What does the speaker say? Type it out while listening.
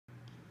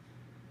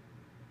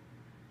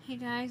Hey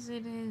guys,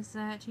 it is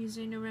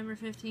Tuesday, November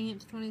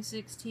 15th,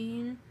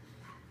 2016,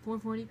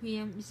 4:40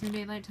 p.m. Eastern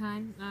Daylight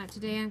Time.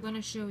 Today I'm going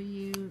to show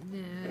you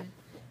the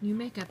new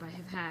makeup I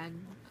have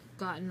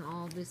gotten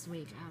all this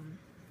week.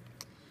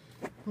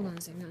 Hold on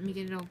a second, let me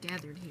get it all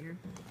gathered here.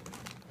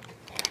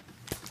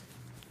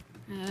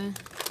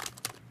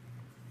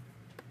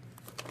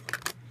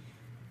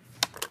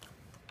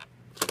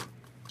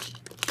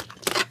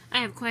 I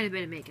have quite a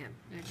bit of makeup,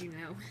 as you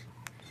know,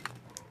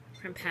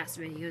 from past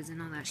videos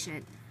and all that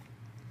shit.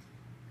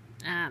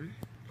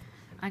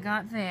 I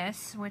got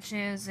this, which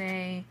is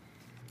a,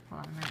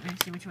 hold on, let me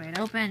see which way it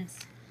opens.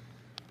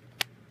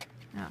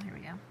 Oh, here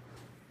we go.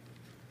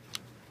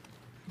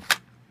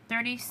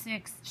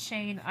 36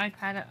 shade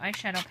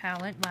eyeshadow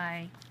palette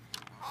by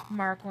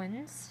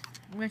Marquins,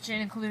 which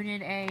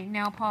included a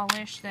nail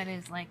polish that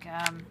is like,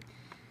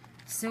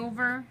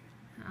 silver.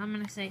 I'm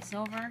gonna say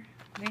silver,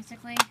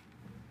 basically.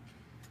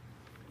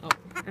 Oh,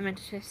 I meant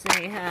to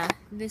say,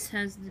 this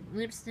has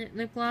lipstick,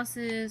 lip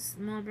glosses,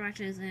 small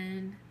brushes,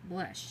 and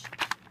blush.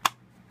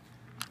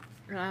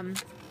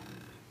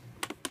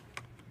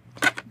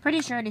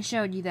 Pretty sure I already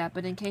showed you that,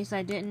 but in case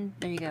I didn't,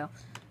 there you go.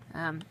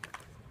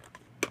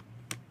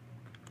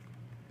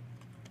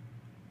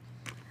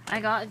 I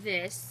got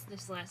this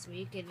last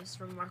week. It is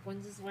from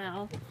Marquins as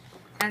well,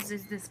 as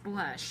is this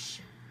blush.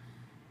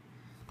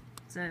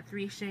 It's a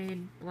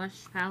 3-shade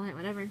blush palette,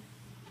 whatever.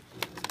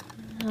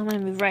 I'm going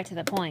to move right to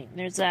the point.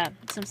 There's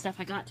some stuff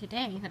I got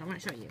today that I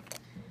want to show you.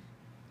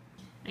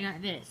 I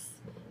got this.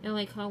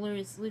 LA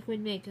Colors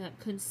Liquid Makeup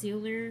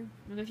Concealer,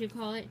 whatever you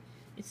call it.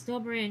 It's still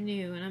brand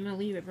new, and I'm going to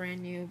leave it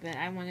brand new, but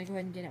I want to go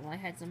ahead and get it while I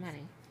had some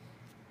money.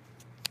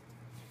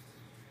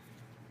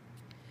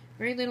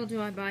 Very little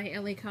do I buy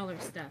LA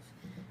Colors stuff.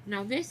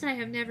 Now this I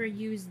have never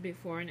used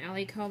before, and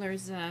LA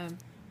Colors,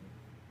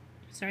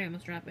 sorry I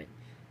almost dropped it.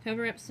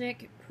 Cover Up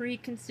Stick Pro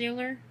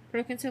Concealer,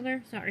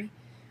 sorry.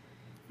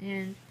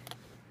 And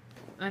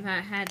I've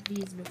had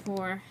these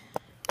before.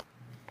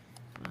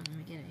 Hold on, let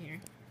me get it here.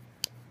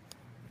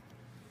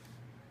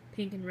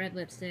 Pink and red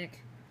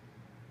lipstick.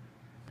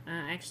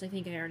 I actually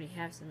think I already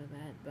have some of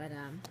that, but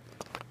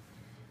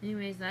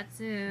anyways, that's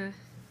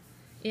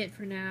it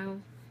for now.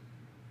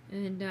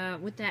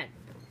 And with that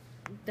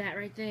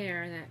right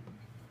there, that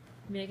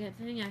makeup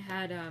thing, I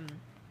had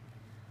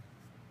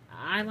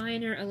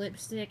eyeliner, a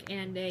lipstick,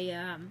 and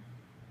a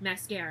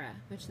mascara,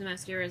 which the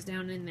mascara is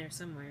down in there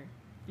somewhere.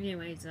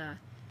 Anyways,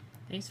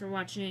 thanks for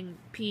watching.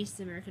 Peace,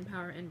 American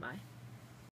Power, and bye.